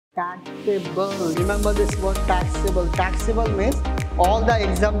Taxable. Remember this word taxable. Taxable means all the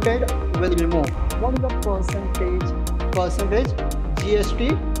exempted will remove. What is the percentage? Percentage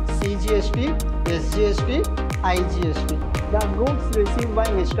GST, CGST, SGST, IGST. The goods received by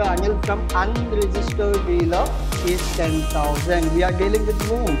Mr. Anil from unregistered dealer is 10,000. We are dealing with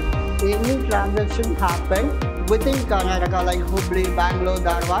whom? Any transaction happened within Karnataka like Hubli, Bangalore,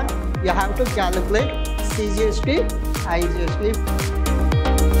 Dharwad, you have to calculate CGST, IGST.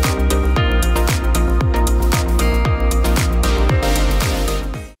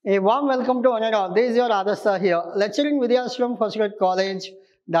 A warm welcome to one and all. This is your Adasha here, lecturing Vidhyaashram First Grade College,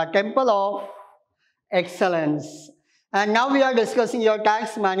 the Temple of Excellence. And now we are discussing your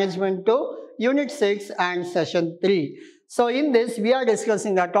tax management to Unit 6 and Session 3. So in this, we are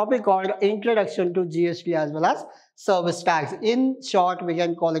discussing a topic called Introduction to GST as well as Service Tax. In short, we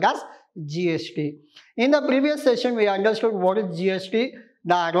can call it as GST. In the previous session, we understood what is GST,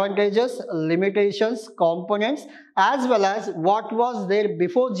 the advantages, limitations, components, as well as what was there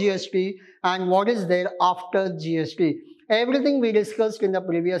before GST and what is there after GST. Everything we discussed in the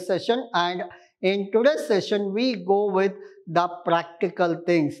previous session, and in today's session, we go with the practical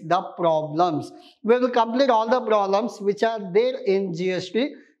things, the problems. We will complete all the problems which are there in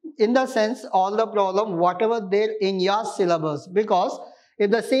GST, in the sense all the problem whatever there in your syllabus, because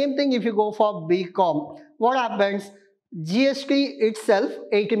if the same thing if you go for BCom, what happens? GST itself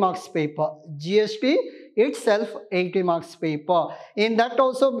 80 marks paper. GST itself 80 marks paper. In that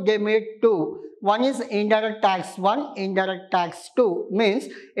also they made two. One is indirect tax 1, indirect tax 2. Means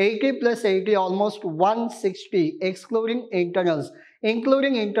 80 plus 80 almost 160 excluding internals.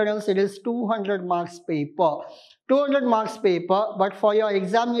 Including internals it is 200 marks paper. 200 marks paper, but for your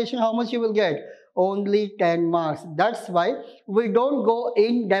examination how much you will get? Only 10 marks. That's why we don't go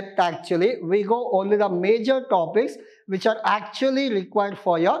in depth actually. We go only the major topics which are actually required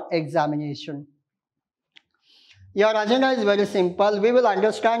for your examination. Your agenda is very simple. We will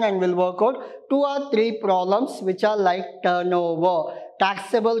understand and will work out 2 or 3 problems which are like turnover,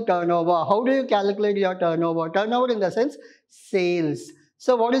 taxable turnover. How do you calculate your turnover? Turnover in the sense sales.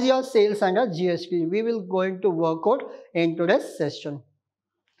 So what is your sales under GST? We will going to work out in today's session.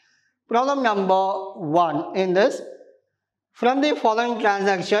 Problem number 1 in this. From the following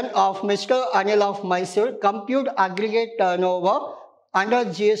transaction of Mr. Anil of Mysuru, compute aggregate turnover under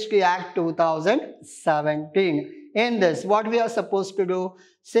GST Act 2017. In this, what we are supposed to do?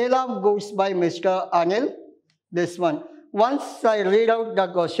 Sale of goods by Mr. Anil. This one. Once I read out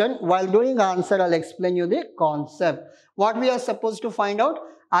the question, while doing answer, I'll explain you the concept. What we are supposed to find out?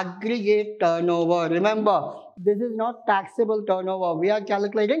 Aggregate turnover. Remember, this is not taxable turnover. We are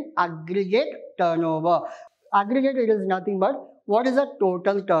calculating aggregate turnover. Aggregate, it is nothing but what is the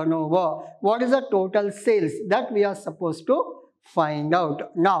total turnover? What is the total sales? That we are supposed to find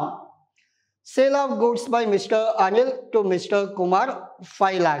out. Now, sale of goods by Mr. Anil to Mr. Kumar,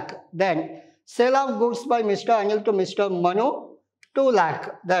 5 lakh. Then, sale of goods by Mr. Anil to Mr. Manu, 2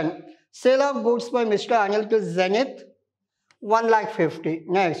 lakh. Then, sale of goods by Mr. Anil to Zenith, 1 lakh 50.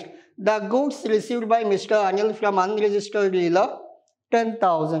 Next, the goods received by Mr. Anil from unregistered dealer,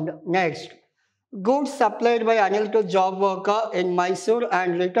 10,000. Next, goods supplied by Anil to job worker in Mysuru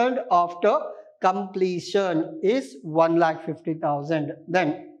and returned after completion is 1,50,000.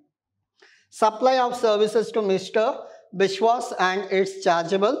 Then, supply of services to Mr. Bishwas and it's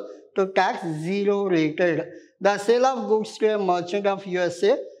chargeable to tax 0 rated. The sale of goods to a merchant of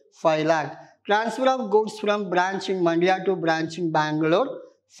USA, 5 lakh. Transfer of goods from branch in Mandya to branch in Bangalore,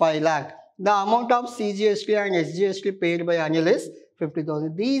 5 lakh. The amount of CGST and SGST paid by Anil is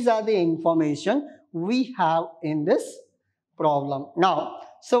 50,000. These are the information we have in this problem. Now,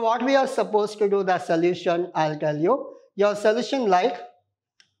 so what we are supposed to do, the solution, I'll tell you. Your solution like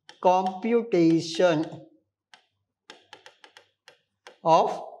computation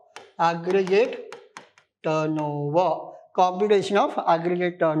of aggregate turnover. Computation of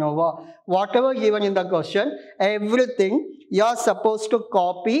aggregate turnover. Whatever given in the question, everything you are supposed to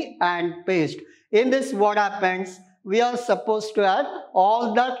copy and paste. In this, what happens? We are supposed to add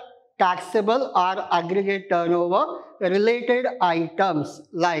all the taxable or aggregate turnover related items.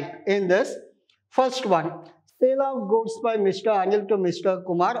 Like in this, first one, sale of goods by Mr. Anil to Mr.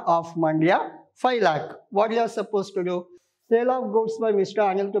 Kumar of Mandya, 5 lakh. What you are supposed to do? Sale of goods by Mr.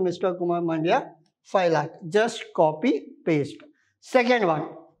 Anil to Mr. Kumar Mandya, 5 lakh. Just copy, paste. Second one,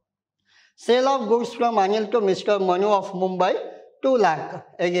 sale of goods from Anil to Mr. Manu of Mumbai, 2 lakh.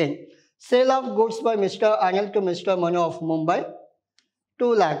 Again, sale of goods by Mr. Anil to Mr. Manu of Mumbai,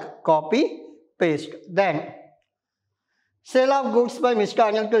 2 lakh. Copy, paste. Then, sale of goods by Mr.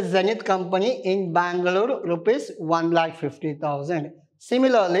 Anil to Zenith Company in Bangalore, rupees 1,50,000.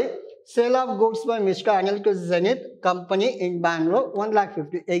 Similarly, sale of goods by Mr. Anil to Zenith Company in Bangalore,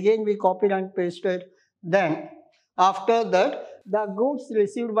 1,50,000. Again, we copied and pasted. Then, after that, the goods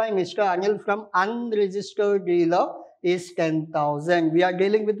received by Mr. Anil from unregistered dealer is 10,000. We are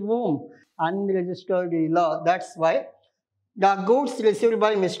dealing with whom? Unregistered dealer. That's why the goods received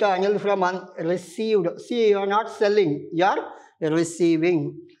by Mr. Anil from received. See, you are not selling, you are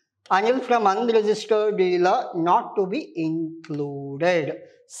receiving. Anil from unregistered dealer not to be included.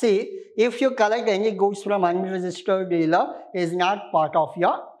 See, if you collect any goods from unregistered dealer, is not part of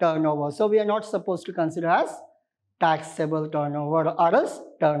your turnover. So we are not supposed to consider as taxable turnover or as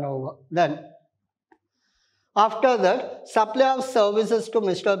turnover. Then, after that, supply of services to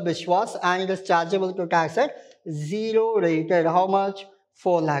Mr. Bishwas and it is chargeable to tax at 0 rated. How much?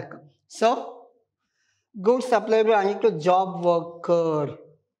 4 lakh. So, goods supplied by Anil to job worker.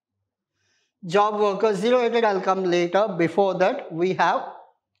 Job worker 0 rated, I'll come later. Before that, we have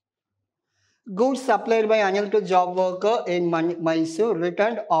goods supplied by Anil to job worker in Mysuru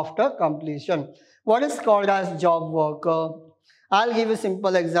returned after completion. What is called as job worker? I'll give a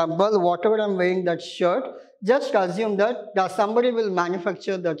simple example. Whatever I'm wearing that shirt, just assume that somebody will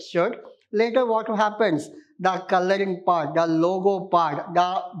manufacture that shirt. Later what happens? The coloring part, the logo part,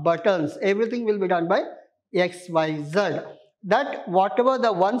 the buttons, everything will be done by XYZ. That whatever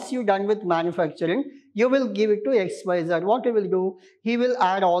the once you done with manufacturing, you will give it to XYZ. What he will do? He will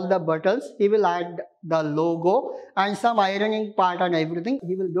add all the buttons, he will add the logo and some ironing part and everything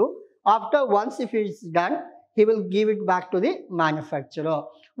he will do. After once if it's done, he will give it back to the manufacturer.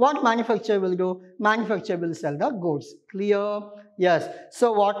 What manufacturer will do? Manufacturer will sell the goods. Clear? Yes.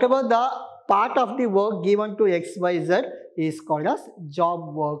 So whatever the part of the work given to XYZ is called as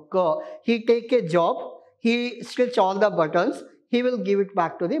job worker. He take a job, he stitch all the buttons, he will give it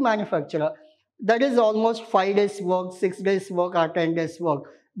back to the manufacturer. That is almost 5 days work, 6 days work or 10 days work.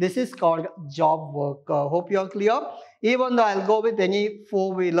 This is called job worker. Hope you are clear. Even though I'll go with any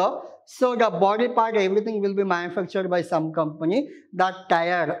four-wheeler, so the body part, everything will be manufactured by some company. The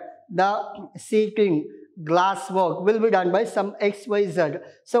tire, the seating, glass work will be done by some XYZ.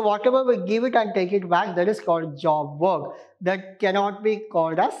 So whatever we give it and take it back, that is called job work. That cannot be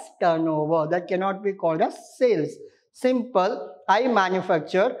called as turnover. That cannot be called as sales. Simple, I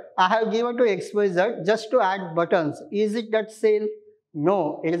manufacture, I have given to XYZ just to add buttons. Is it that sale?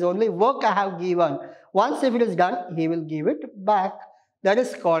 No, it is only work I have given. Once if it is done, he will give it back. That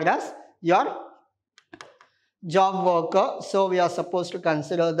is called as your job worker. So we are supposed to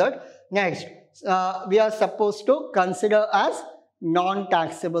consider that. Next, we are supposed to consider as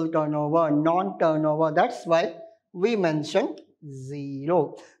non-taxable turnover, non-turnover. That's why we mentioned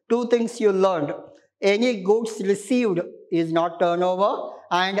 0. Two things you learned. Any goods received is not turnover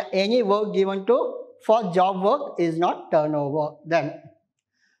and any work given to for job work is not turnover. Then,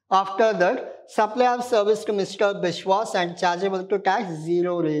 after that, supply of service to Mr. Bishwas and chargeable to tax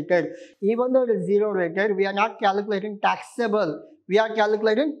 0 rated. Even though it is 0 rated, we are not calculating taxable. We are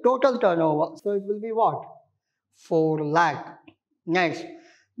calculating total turnover. So it will be what? 4 lakh. Next,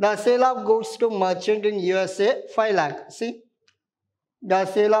 the sale of goods to merchant in USA 5 lakh. See, the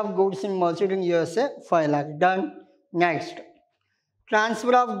sale of goods in merchant in USA 5 lakh. Done. Next,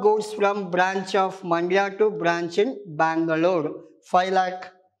 transfer of goods from branch of Mandya to branch in Bangalore 5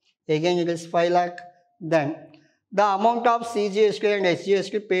 lakh. Again it is 5 lakh. Then the amount of CGST and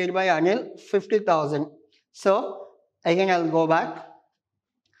SGST paid by Anil 50,000. So again I'll go back.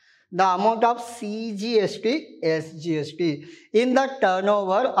 The amount of CGST, SGST. In the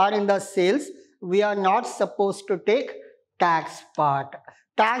turnover or in the sales, we are not supposed to take tax part.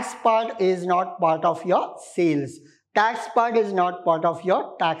 Tax part is not part of your sales. Tax part is not part of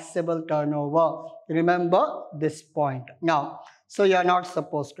your taxable turnover. Remember this point. Now, so you are not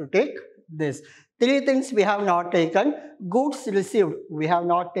supposed to take this. 3 things we have not taken. Goods received, we have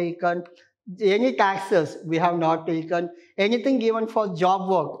not taken. Any taxes, we have not taken. Anything given for job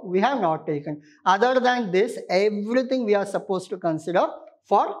work, we have not taken. Other than this, everything we are supposed to consider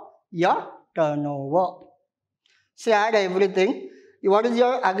for your turnover. So add everything. What is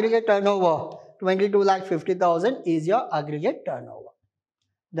your aggregate turnover? 22,50,000 is your aggregate turnover.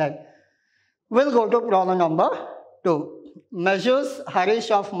 Then we'll go to problem number 2. Measures Harish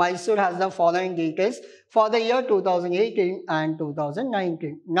of Mysuru has the following details for the year 2018 and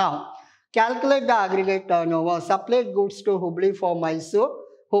 2019. Now, calculate the aggregate turnover. Supplied goods to Hubli for Mysuru.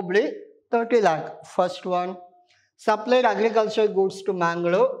 Hubli 30 lakh. First one. Supplied agricultural goods to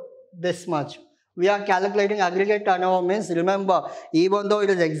Mangalore. This much. We are calculating aggregate turnover means, remember, even though it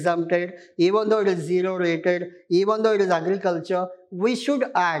is exempted, even though it is 0 rated, even though it is agriculture, we should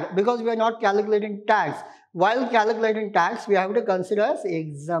add because we are not calculating tax. While calculating tax, we have to consider as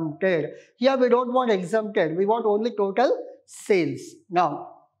exempted. Here we don't want exempted, we want only total sales. Now,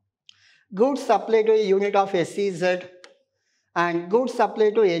 goods supplied to a unit of SEZ and goods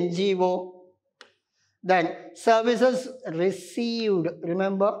supplied to NGO. Then services received,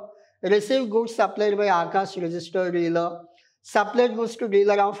 remember, received goods supplied by Akash registered dealer, supplied goods to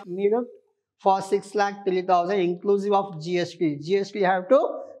dealer of Meerut for 6,03,000 inclusive of GST. GST have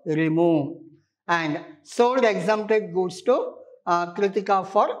to remove. And sold exempted goods to Kritika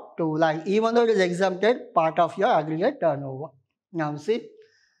for 2 lakh. Even though it is exempted, part of your aggregate turnover. Now see,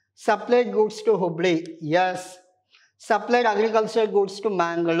 supplied goods to Hubli, yes. Supplied agricultural goods to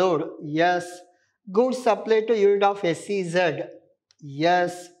Mangalore, yes. Goods supplied to unit of SEZ,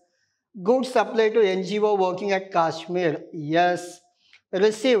 yes. Goods supplied to NGO working at Kashmir, yes.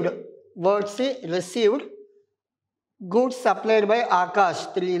 Received, word C, received. Goods supplied by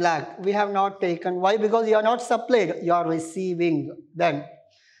Akash, 3 lakh. We have not taken. Why? Because you are not supplied, you are receiving. Then,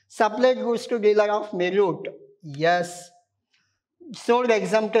 supplied goods to dealer of Meerut, yes. Sold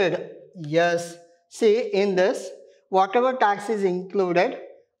exempted, yes. See, in this, whatever tax is included,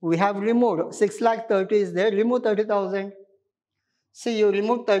 we have removed. 6,30,000 is there, remove 30,000. See, you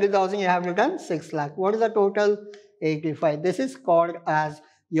remove 30,000, you have written 6 lakh. What is the total? 85. This is called as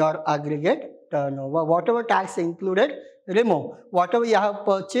your aggregate turnover. Whatever tax included, remove. Whatever you have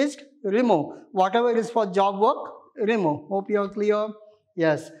purchased, remove. Whatever it is for job work, remove. Hope you are clear.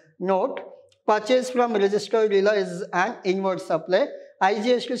 Yes. Note, purchase from registered dealer is an inward supply.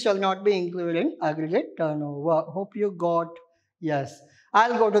 IGST shall not be included in aggregate turnover. Hope you got. Yes.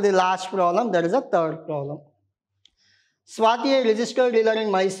 I'll go to the last problem. There is a third problem. Swati, a registered dealer in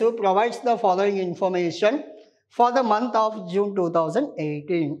Mysuru, provides the following information for the month of June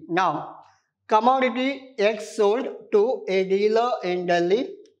 2018. Now, commodity X sold to a dealer in Delhi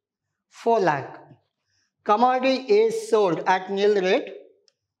 4 lakh. Commodity A sold at nil rate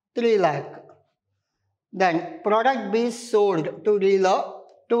 3 lakh. Then product B sold to dealer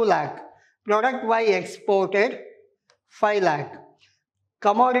 2 lakh. Product Y exported 5 lakh.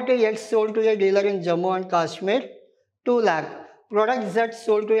 Commodity X sold to a dealer in Jammu and Kashmir 2 lakh. Product Z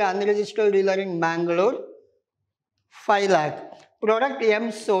sold to an unregistered dealer in Mangalore 5 lakh. Product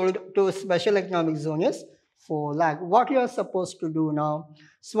M sold to special economic zone is 4 lakh. What you are supposed to do now?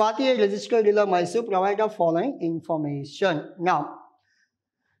 Swati, a registered dealer Mysuru, provide the following information. Now,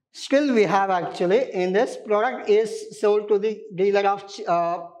 still we have actually in this product is sold to the dealer of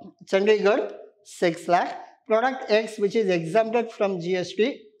Chandigarh 6 lakh. Product X which is exempted from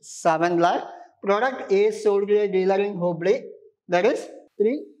GST 7 lakh. Product A sold to a dealer in Hubli, that is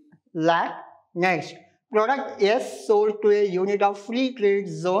 3 lakh. Next, product S sold to a unit of free trade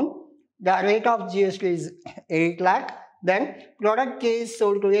zone. The rate of GST is 8 lakh. Then product K is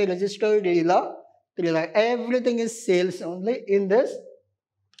sold to a registered dealer 3 lakh. Everything is sales only in this.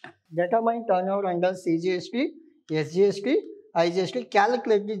 Determine turnover under CGST, SGST, IGST.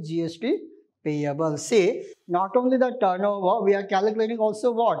 Calculate the GST payable. See, not only the turnover, we are calculating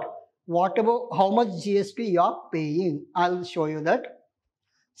also what? How much GST you are paying. I'll show you that.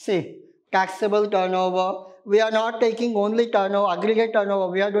 See, taxable turnover. We are not taking only turnover, aggregate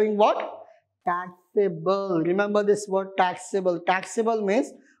turnover. We are doing what? Taxable. Remember this word taxable. Taxable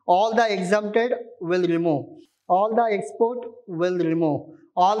means all the exempted will remove. All the export will remove.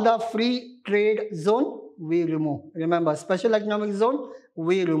 All the free trade zone we remove. Remember, special economic zone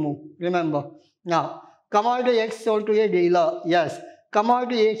we remove. Remember. Now, commodity X sold to a dealer. Yes.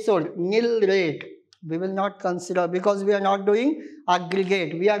 Commodity X sold, nil rate. We will not consider because we are not doing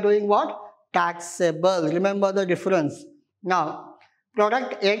aggregate. We are doing what? Taxable. Remember the difference. Now,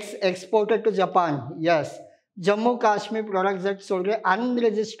 product X exported to Japan. Yes. Jammu Kashmir product Z sold to an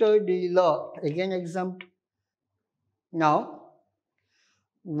unregistered dealer. Again exempt. Now,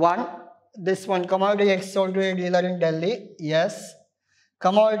 this one commodity X sold to a dealer in Delhi. Yes.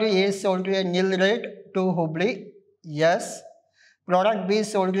 Commodity A sold to a nil rate to Hubli. Yes. Product B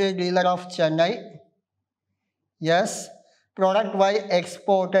sold to a dealer of Chennai. Yes. Product Y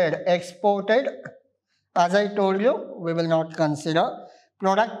exported. Exported, as I told you, we will not consider.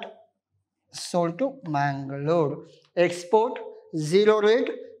 Product sold to Mangalore. Export, 0 rate,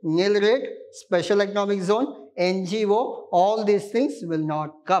 nil rate, special economic zone, NGO, all these things will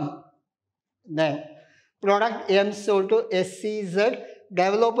not come. Then, product M sold to SEZ,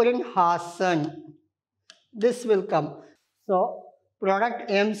 developer in Hassan. This will come. So, product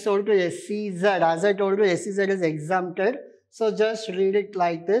M sold to SEZ. As I told you, SEZ is exempted. So, just read it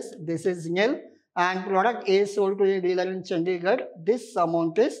like this. This is nil. And product A sold to a dealer in Chandigarh. This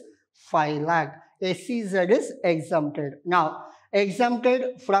amount is 5 lakh. SEZ is exempted. Now,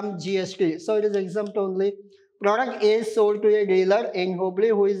 exempted from GST. So it is exempt only. Product A is sold to a dealer in Hubli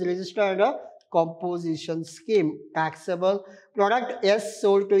who is registered under composition scheme, taxable. Product S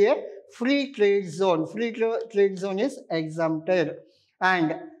sold to a free trade zone. Free trade zone is exempted.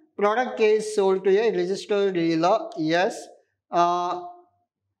 And product K is sold to a registered dealer. Yes. One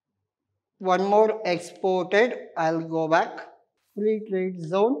more, exported. I'll go back. Free trade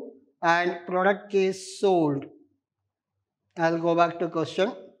zone and product K is sold. I'll go back to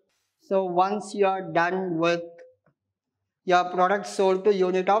question. So once you are done with your product sold to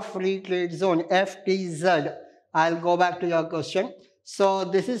unit of free trade zone, FTZ, I'll go back to your question. So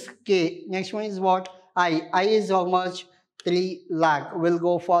this is K. Next one is what? I. I is how much? 3 lakh. We'll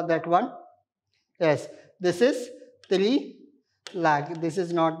go for that one. Yes, this is 3 lakh. This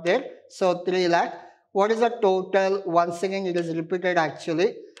is not there. So 3 lakh. What is the total? Once again, it is repeated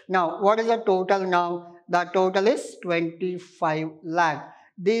actually. Now, what is the total now? The total is 25 lakh.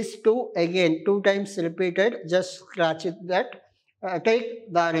 These two again 2 times repeated. Just scratch it that.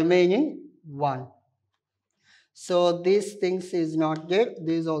 Take the remaining one. So these things is not there.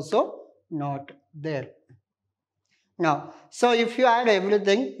 This also not there. Now, so if you add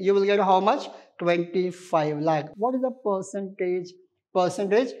everything, you will get how much? 25 lakh. What is the percentage?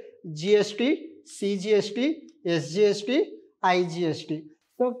 Percentage GST, CGST, SGST, IGST.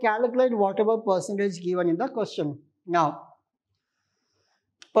 So calculate whatever percentage given in the question. Now,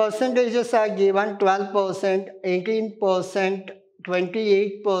 percentages are given 12%, 18%,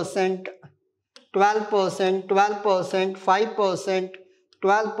 28%, 12%, 12%, 5%,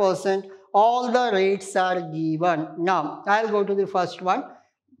 12%. All the rates are given. Now, I'll go to the first one.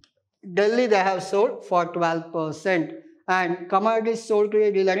 Delhi they have sold for 12% and commodities sold to a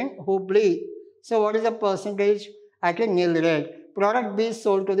dealer in Hubli. So what is the percentage? At a nil rate. Product B is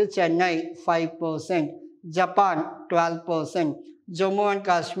sold to the Chennai 5%, Japan 12%, Jammu and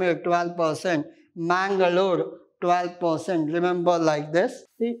Kashmir 12%, Mangalore 12%. Remember like this.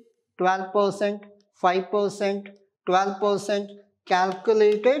 See, 12%, 5%, 12%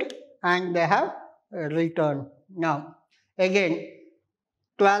 calculated and they have returned. Now, again,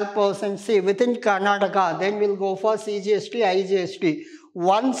 12%, see within Karnataka, then we'll go for CGST, IGST.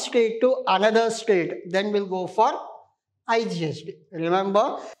 One state to another state, then we'll go for IGST.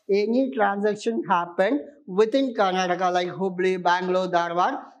 Remember, any transaction happened within Karnataka like Hubli, Bangalore,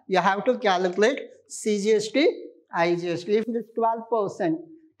 Dharwad, you have to calculate CGST, IGST. If it is 12%,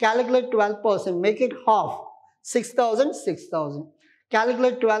 calculate 12%, make it half, 6,000, 6,000.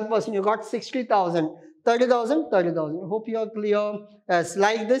 Calculate 12%, you got 60,000. 30,000, 30,000. Hope you are clear. As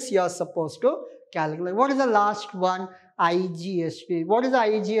like this, you are supposed to calculate. What is the last one? IGST. What is the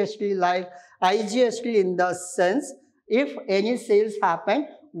IGST like? IGST in the sense, if any sales happen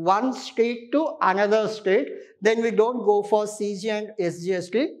one state to another state, then we don't go for CG and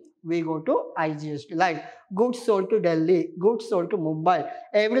SGST. We go to IGST. Like goods sold to Delhi, goods sold to Mumbai.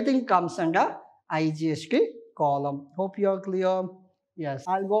 Everything comes under IGST column. Hope you are clear. Yes,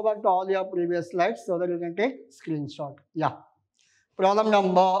 I'll go back to all your previous slides so that you can take screenshot. Yeah. Problem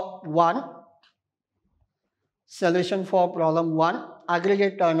number 1. Solution for problem 1.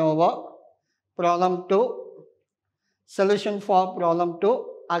 Aggregate turnover. Problem 2. Solution for problem 2.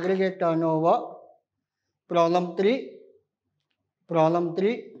 Aggregate turnover. Problem 3. Problem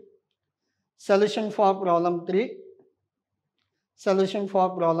 3. Solution for problem 3. Solution for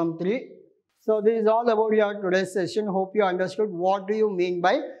problem 3. So this is all about your today's session. Hope you understood what do you mean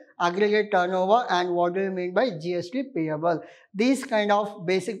by aggregate turnover and what do you mean by GST payable. These kind of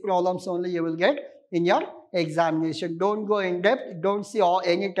basic problems only you will get in your examination. Don't go in depth. Don't see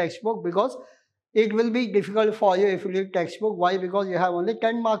any textbook because it will be difficult for you if you read textbook. Why? Because you have only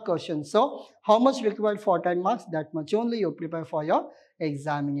 10 mark questions. So how much required for 10 marks? That much only you prepare for your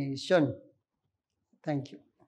examination. Thank you.